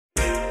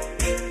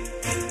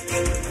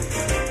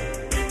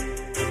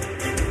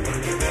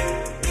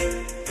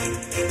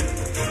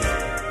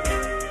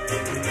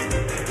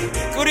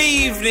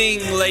evening,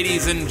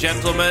 ladies and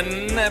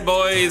gentlemen,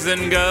 boys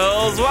and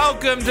girls.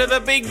 Welcome to the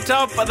big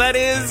top that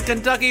is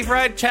Kentucky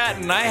Fried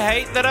Chattin'. I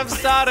hate that I've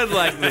started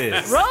like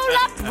this. Roll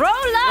up,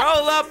 roll up.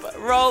 Roll up,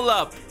 roll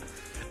up.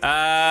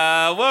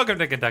 Welcome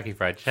to Kentucky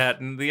Fried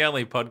Chattin', the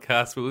only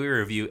podcast where we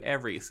review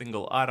every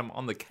single item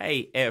on the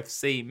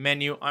KFC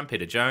menu. I'm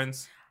Peter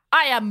Jones.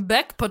 I am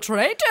Beck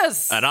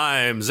Petratus. And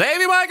I'm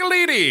Xavier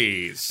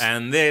Michaelides.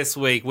 And this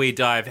week we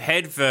dive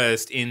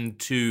headfirst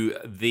into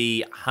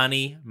the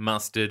honey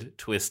mustard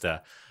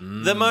twister,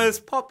 the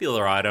most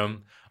popular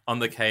item on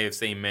the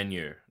KFC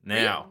menu.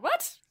 Now,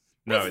 What?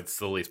 no, it's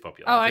the least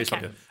popular. Oh, Least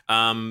okay.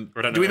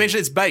 popular. Do we mention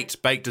it's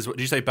baked? Baked is what?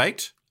 Did you say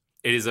baked?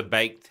 It is a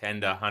baked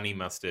tender honey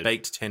mustard.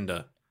 Baked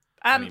tender.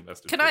 honey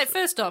mustard Can I, twister.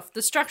 first off,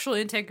 the structural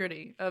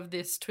integrity of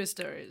this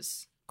twister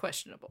is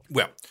questionable.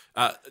 Well,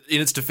 in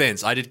its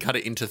defense, I did cut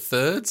it into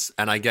thirds,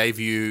 and I gave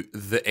you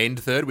the end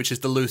third, which is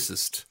the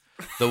loosest,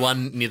 the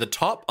one near the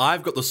top.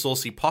 I've got the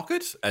saucy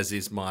pocket, as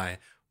is my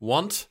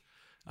want.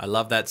 I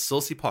love that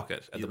saucy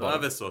pocket at You the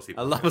bottom. love a saucy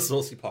I love a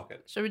saucy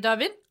pocket. Shall we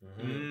dive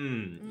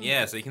in?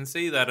 Yeah, so you can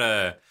see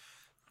that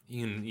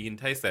you can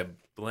taste that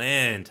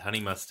bland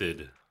honey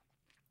mustard.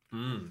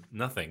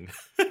 Nothing.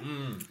 I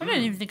don't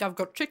even think I've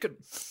got chicken.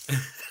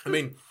 I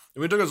mean,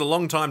 it took us a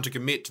long time to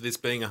commit to this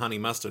being a honey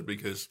mustard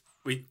because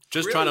we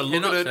just really trying to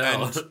look at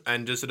cannot it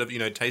and just sort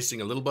of, tasting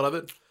a little bit of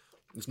it.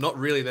 It's not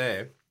really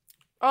there.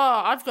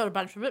 Oh, I've got a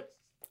bunch of it.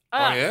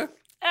 Oh, yeah?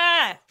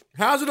 Ah,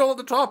 How's it all at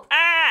the top?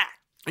 ah,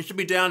 It should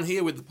be down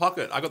here with the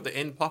pocket. I got the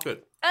end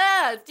pocket.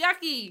 ah, it's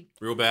yucky.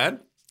 Real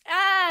bad?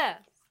 Ah,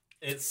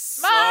 It's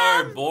so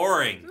Mom!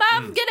 boring.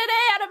 Mum, get it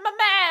out of my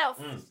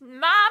mouth.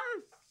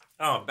 Mum.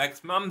 Oh,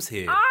 Beck's mum's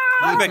here.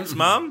 Ah. Beck's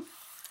mum,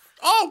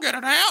 Oh, get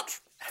it out.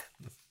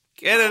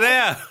 get it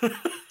out.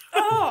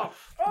 Oh,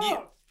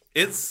 oh,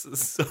 It's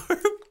so.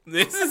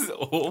 This is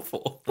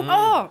awful.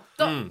 oh.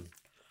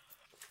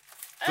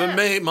 For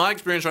me, my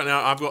experience right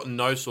now, I've got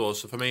no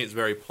sauce. So for me, it's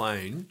very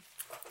plain.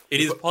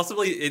 It is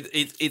possibly.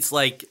 It's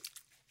like.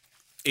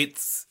 It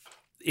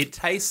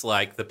tastes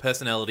like the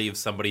personality of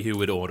somebody who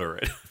would order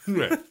it.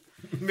 Yeah.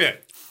 Yeah.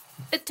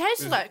 It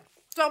tastes like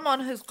someone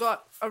has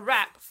got a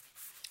wrap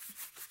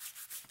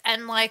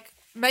and, like,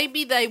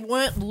 maybe they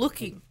weren't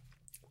looking.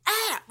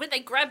 When they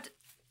grabbed it.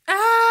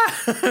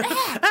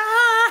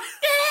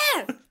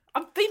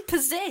 I've been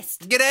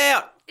possessed. Get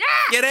out!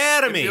 Get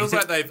out of me! Feels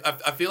like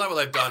I feel like what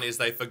they've done is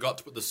they forgot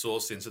to put the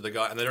sauce in, so the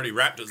guy, and they'd already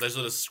wrapped it, so they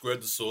sort of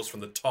squirted the sauce from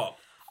the top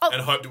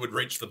and hoped it would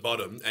reach the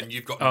bottom, and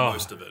you've got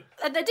most of it.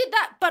 And they did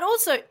that, but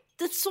also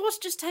the sauce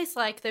just tastes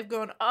like they've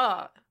gone,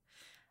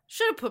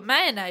 should have put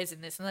mayonnaise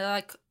in this. And they're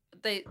like,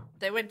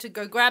 they went to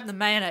go grab the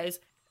mayonnaise,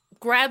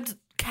 grabbed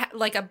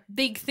like a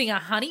big thing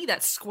of honey,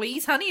 that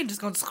squeeze honey, and just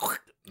gone,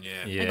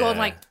 Yeah. Yeah. and gone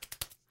like,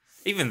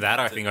 Even that,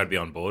 I think I'd be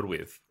on board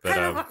with.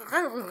 But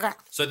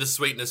So the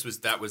sweetness was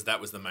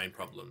the main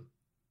problem.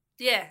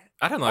 yeah.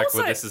 I don't like Also-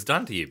 what this has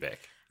done to you, Beck.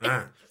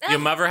 Ah. Your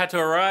mother had to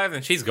arrive,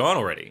 and she's gone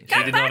already. She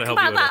Come did back, not help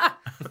you mother. at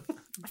all.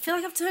 I feel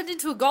like I've turned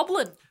into a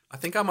goblin. I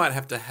think I might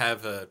have to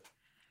have a.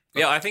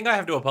 Yeah, I think I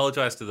have to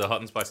apologize to the hot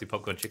and spicy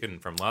popcorn chicken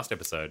from last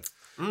episode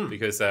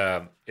because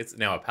it's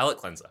now a palate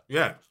cleanser.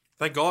 Yeah.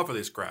 Thank God for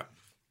this crap.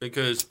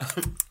 Because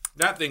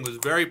that thing was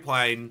very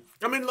plain.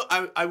 I mean, look,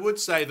 I would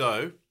say,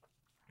 though,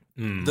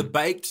 the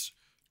baked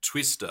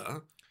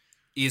twister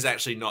is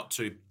actually not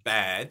too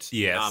bad.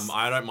 Yes.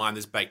 I don't mind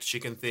this baked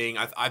chicken thing.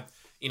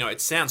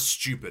 It sounds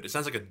stupid. It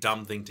sounds like a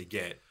dumb thing to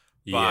get.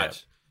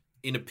 But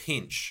in a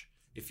pinch,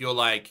 if you're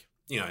like,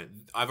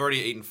 I've already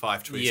eaten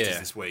 5 twisters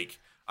this week.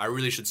 I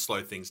really should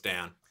slow things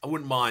down. I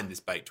wouldn't mind this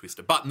baked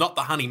twister, but not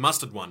the honey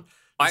mustard one.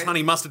 This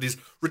honey mustard is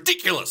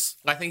ridiculous.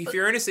 I think if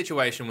you're in a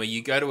situation where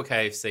you go to a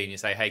KFC and you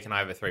say, hey, can I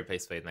have a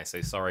 3-piece feed? And they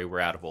say, sorry,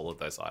 we're out of all of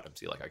those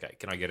items. You're like, okay,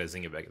 can I get a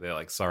Zinger Burger? They're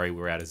like, sorry,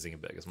 we're out of Zinger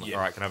Burgers. I'm like,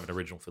 all right, can I have an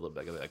original fillet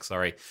burger? They're like,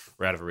 sorry,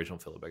 we're out of original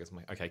fillet burgers. I'm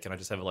like, okay, can I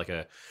just have like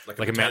a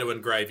potato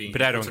and gravy.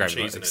 Potato with and some gravy.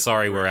 cheese Like, in it.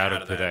 sorry, we're out of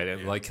that. potato.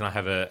 Yeah. Like, can I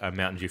have a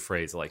Mountain Dew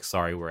freeze? Like,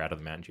 sorry, we're out of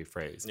the Mountain Dew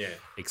freeze. Yeah.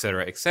 Et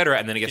cetera, et cetera.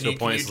 And then it gets Can to a you-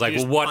 point, can it's you like,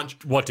 just well,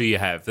 punch- what do you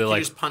have? They're You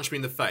like, just punch me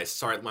in the face.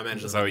 Sorry, my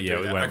manager. So, yeah,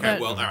 we won't. Okay,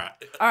 well, all right.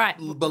 All right.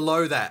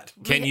 Below that.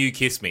 can you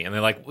kiss me? And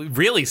they're like,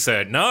 really,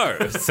 sir? No,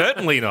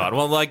 certainly not.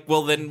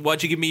 Well, then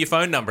why'd you give me your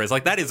phone number? It's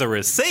like, that is a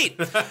receipt.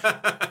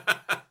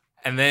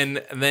 and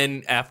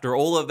then after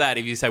all of that,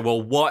 if you say,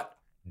 well, what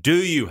do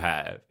you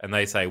have? And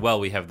they say, well,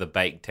 we have the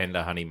baked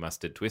tender honey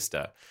mustard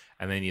twister.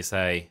 And then you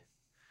say,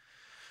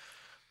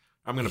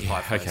 I'm going to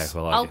pie face. okay,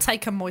 well, I'll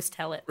take a moist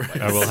hellet.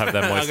 I will have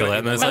that moist gonna hellet.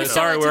 And then eat it's like, moist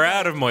sorry, hellet we're today.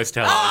 out of moist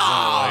hellet.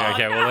 Like,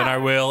 okay, well, then I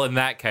will. In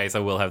that case, I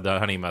will have the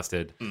honey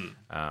mustard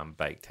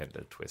baked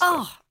tender twister.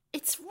 Oh,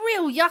 it's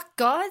real yuck,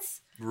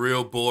 guys.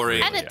 Real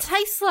boring. And it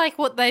tastes like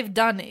what they've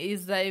done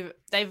is they've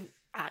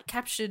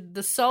captured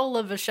the soul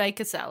of a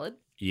shaker salad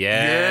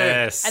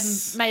Yes.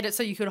 and made it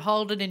so you could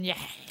hold it in your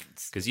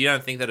hands. Because you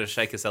don't think that a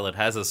shaker salad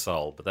has a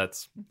soul, but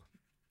that's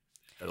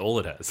all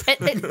it has.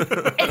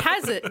 It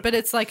has it, but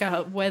it's like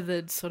a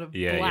weathered sort of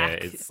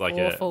black. It's like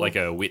awful.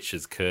 a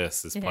witch's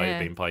curse has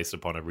been placed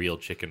upon a real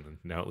chicken, and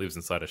now it lives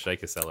inside a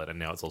shaker salad, and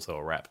now it's also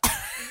a wrap.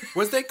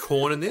 Was there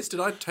corn in this? Did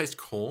I taste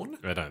corn?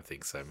 I don't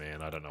think so,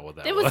 man. I don't know what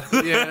that There was.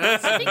 was. Yeah,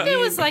 I think there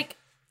was like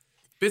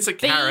bits of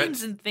beans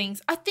carrot. and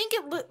things. I think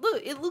it look.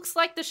 It looks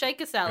like the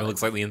shaker salad. It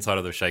looks like the inside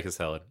of the shaker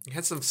salad. It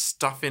had some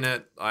stuff in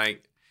it.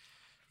 Like,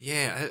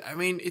 yeah, I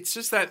mean, it's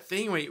just that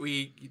thing where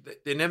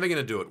they're never going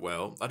to do it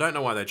well. I don't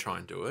know why they try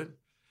and do it.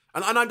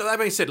 And that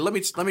being said, let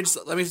me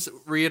just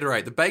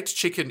reiterate: the baked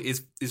chicken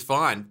is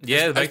fine.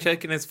 Yeah, the baked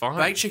chicken is fine.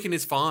 Baked chicken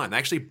is fine. They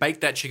actually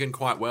baked that chicken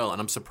quite well, and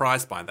I'm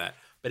surprised by that.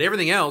 But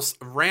everything else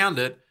around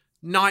it,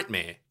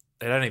 nightmare.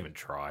 They don't even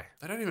try.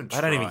 They don't even.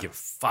 They don't even give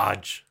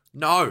fudge.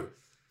 No.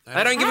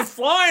 They don't give a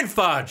flying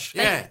fudge.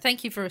 Yeah,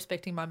 Thank you for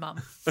respecting my mum.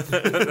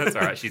 That's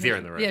all right. She's here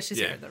in the room. Yeah, she's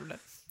Yeah. here in the room.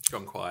 it's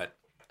gone quiet.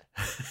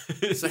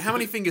 So how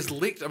many fingers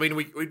licked? I mean,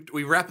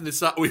 we wrapping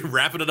this up. We're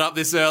wrapping it up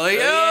this early.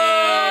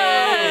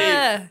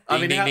 Yeah. I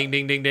Ding, mean, ding, how- ding,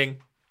 ding, ding, ding.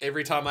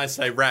 Every time I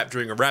say rap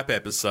during a rap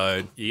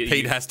episode,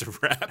 Pete has to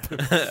rap. All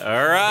Here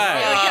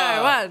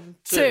right. we go. 1,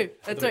 2,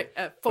 3,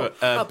 4.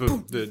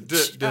 Boom.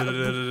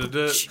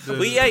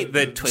 We ate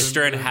the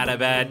Twister and had a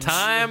bad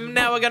time.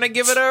 Now we're going to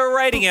give it a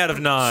rating out of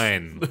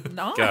 9.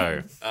 Nice.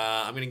 Go.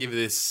 I'm going to give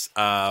this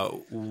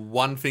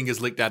 1 fingers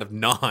licked out of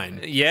 9.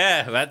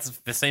 Yeah, that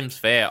seems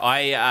fair.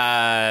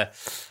 I'm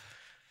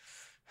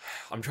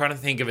trying to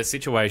think of a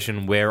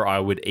situation where I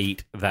would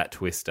eat that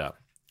Twister,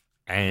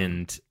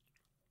 and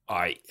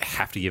I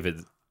have to give it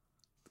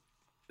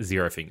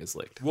 0 fingers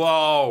licked.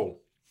 Whoa.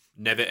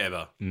 Never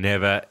ever.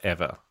 Never,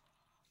 ever.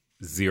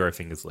 0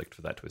 fingers licked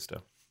for that Twister.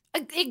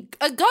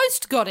 A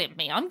ghost got in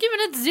me. I'm giving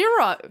it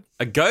 0.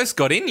 A ghost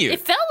got in you.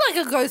 It felt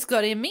like a ghost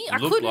got in me. I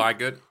Looked couldn't.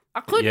 like it. I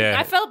couldn't. Yeah.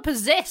 I felt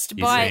possessed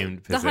You by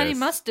seemed the honey possessed.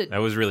 mustard. That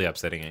was really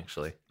upsetting,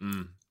 actually.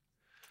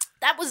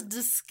 That was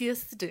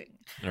disgusting.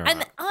 All And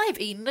right. I've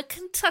eaten a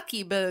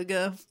Kentucky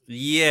burger,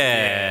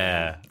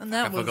 Yeah. and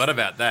that I was forgot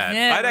about that.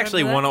 Yeah, I'd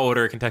actually remember want that? to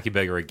order a Kentucky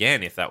burger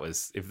again if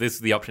this is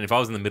the option. If I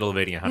was in the middle of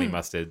eating a honey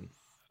mustard,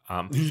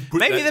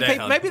 maybe that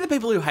down. maybe the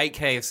people who hate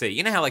KFC.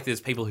 You know how like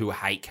there's people who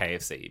hate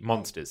KFC,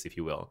 monsters, if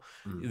you will.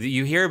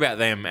 You hear about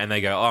them and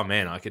they go, "Oh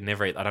man, I could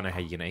never eat. I don't know how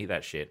you're gonna eat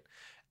that shit."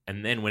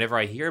 And then whenever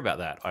I hear about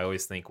that, I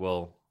always think,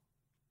 well,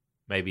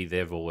 maybe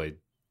they've always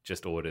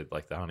just ordered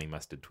like the honey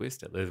mustard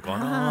twister. They've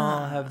gone,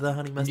 "Oh, have the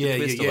honey mustard Yeah, yeah,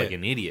 twister," yeah. like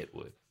an idiot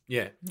would.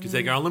 Yeah, because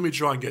they're going, let me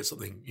try and get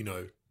something,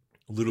 A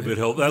little bit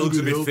healthy. That looks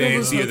a bit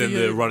fancier than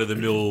the run of the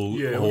mill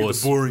Yeah, with the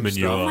horse boring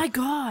manure. Oh my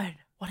god!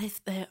 What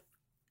if they're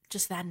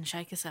just that and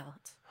shaker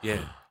salads? Yeah.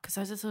 Because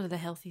those are sort of the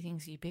healthy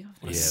things you pick off.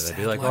 Yeah, they'd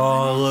be like,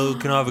 "Oh, look,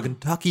 can I have a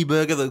Kentucky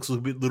burger that looks a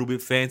little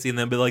bit fancy?" And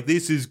they'll be like,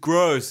 "This is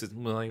gross."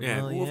 And we're like,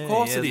 Yeah, well, well, of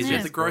course it is. this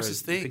It's the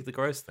grossest thing. Pick the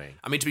gross thing.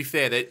 I mean, to be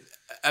fair, that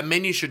a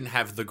menu shouldn't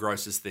have the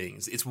grossest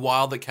things. It's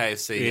wild that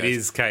KFC. It goes,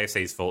 is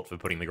KFC's fault for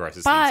putting the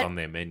grossest But- things on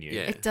their menu.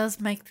 Yeah. It does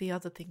make the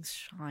other things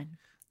shine.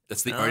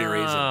 That's the only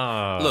reason.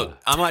 Oh. Look,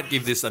 I might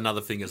give this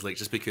another fingers lick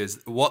just because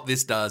what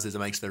this does is it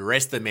makes the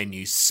rest of the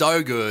menu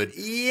so good.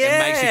 Yeah. It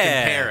makes you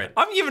compare it.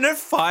 I'm giving it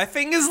 5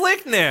 fingers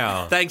lick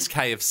now. Thanks,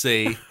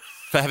 KFC,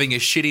 for having a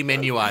shitty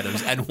menu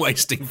items and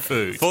wasting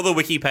food. For the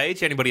wiki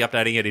page, anybody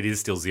updating it, it is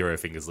still 0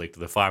 fingers licked.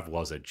 The 5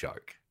 was a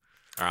joke.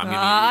 All right, I'm giving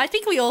I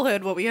think we all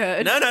heard what we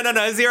heard. No, 0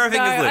 fingers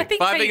I licked. think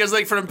 5 Pete- fingers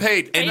lick from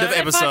Pete. End Pete of said 5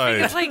 episode.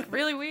 fingers lick.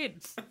 Really weird.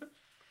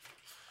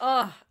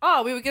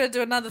 We were going to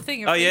do another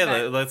thing. Of Oh yeah,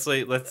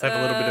 feedback let's have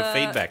a little bit of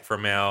feedback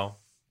from our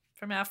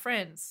from our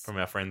friends.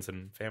 friends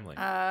and family.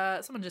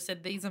 Someone just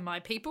said, "These are my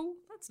people."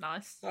 That's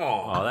nice.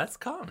 Oh, that's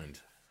kind.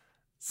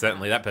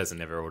 Certainly, that person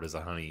never orders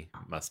a honey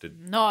mustard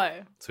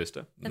No.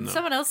 twister. And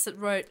someone else that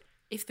wrote,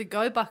 if the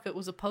Go Bucket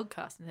was a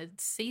podcast and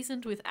had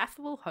seasoned with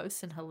affable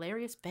hosts and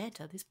hilarious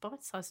banter, this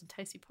bite-sized and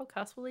tasty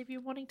podcast will leave you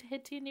wanting to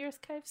head to your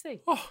nearest KFC.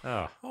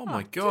 Oh, Oh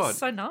my Just god.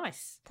 so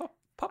nice.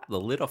 pop the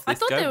lid off I this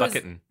thought go there was-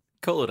 bucket and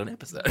call it an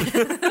episode.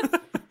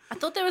 I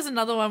thought there was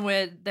another one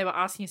where they were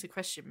asking us a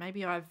question.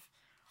 Maybe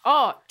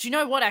Oh, do you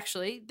know what,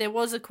 actually? There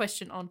was a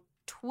question on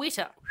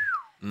Twitter.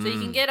 So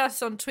you can get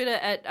us on Twitter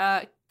at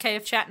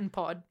KF Chattin'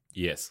 Pod.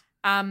 yes.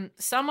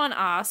 Someone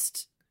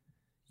asked...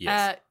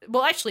 Yes.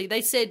 well, actually,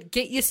 they said,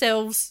 get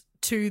yourselves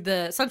to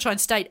the Sunshine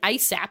State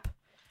ASAP,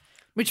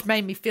 which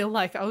made me feel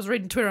like I was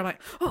reading Twitter. I'm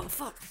like, oh,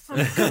 fuck.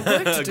 I've got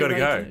work to do. Gotta go.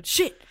 later.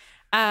 Shit.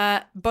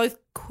 Both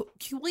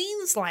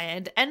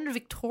Queensland and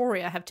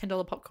Victoria have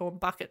 $10 popcorn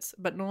buckets,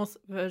 but North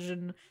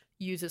version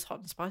uses hot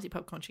and spicy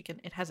popcorn chicken.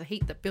 It has a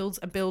heat that builds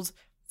and builds,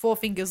 4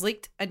 fingers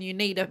licked, and you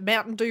need a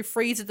Mountain Dew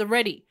freeze at the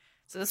ready.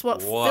 So that's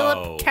what Whoa.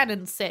 Philip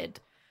Cannon said.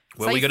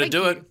 Well, So we got to thank do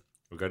you. it.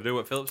 We've got to do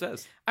what Philip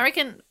says. I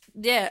reckon,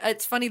 yeah,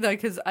 it's funny though,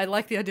 because I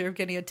like the idea of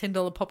getting a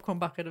 $10 popcorn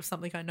bucket of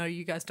something I know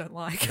you guys don't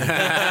like. And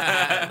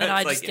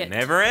I just get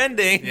Never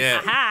ending. Yeah.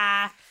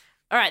 aha.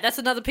 All right, that's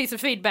another piece of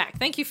feedback.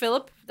 Thank you,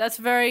 Philip. That's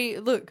very,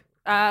 look,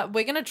 we're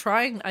going to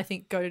try and, I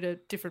think, go to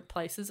different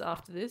places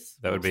after this.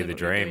 That would be We'll see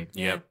the what we dream.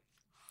 do. Yep.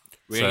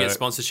 We're going to So- get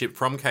sponsorship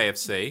from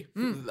KFC.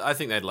 I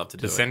think they'd love to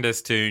do To it. send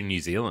us to New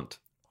Zealand.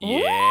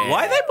 Yeah.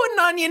 Why are they putting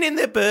onion in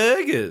their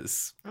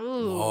burgers? Ooh.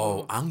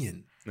 Oh,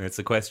 onion. It's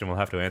a question we'll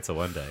have to answer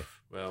one day.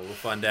 Well, we'll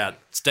find out.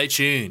 Stay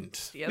tuned.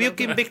 Yeah,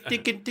 Welcome back to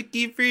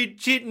Kentucky Fried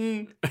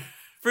Chicken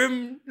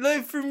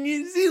live from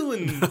New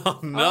Zealand. Oh,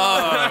 no.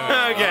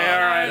 Okay,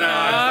 all right. No,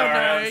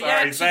 I'm sorry.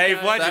 Yeah, Save.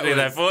 Why'd you do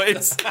that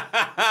voice?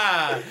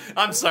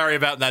 I'm sorry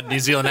about that New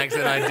Zealand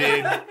accent I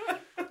did.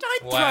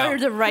 Don't Wow. throw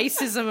the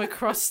racism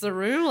across the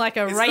room like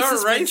a It's racist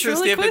not racist if it's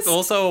ventriloquist.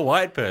 also a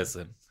white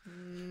person.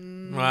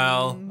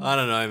 Well, I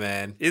don't know,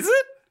 man. Is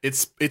it?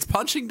 It's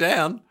punching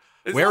down.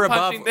 It's We're not above.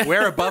 punching down.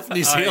 We're above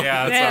New Oh, Zealand.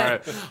 yeah, Yeah.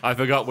 that's all right. I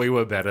forgot we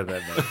were better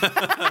than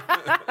them.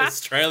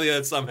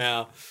 Australia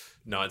somehow.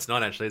 No, it's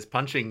not actually. It's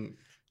punching.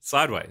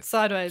 Sideways.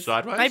 Sideways.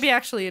 Sideways? Maybe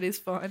actually it is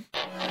fine.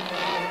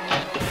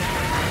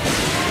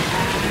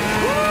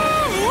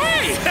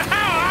 Woo-wee!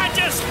 I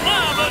just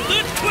love a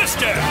good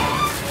twister.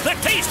 The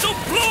taste will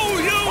blow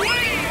you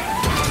away.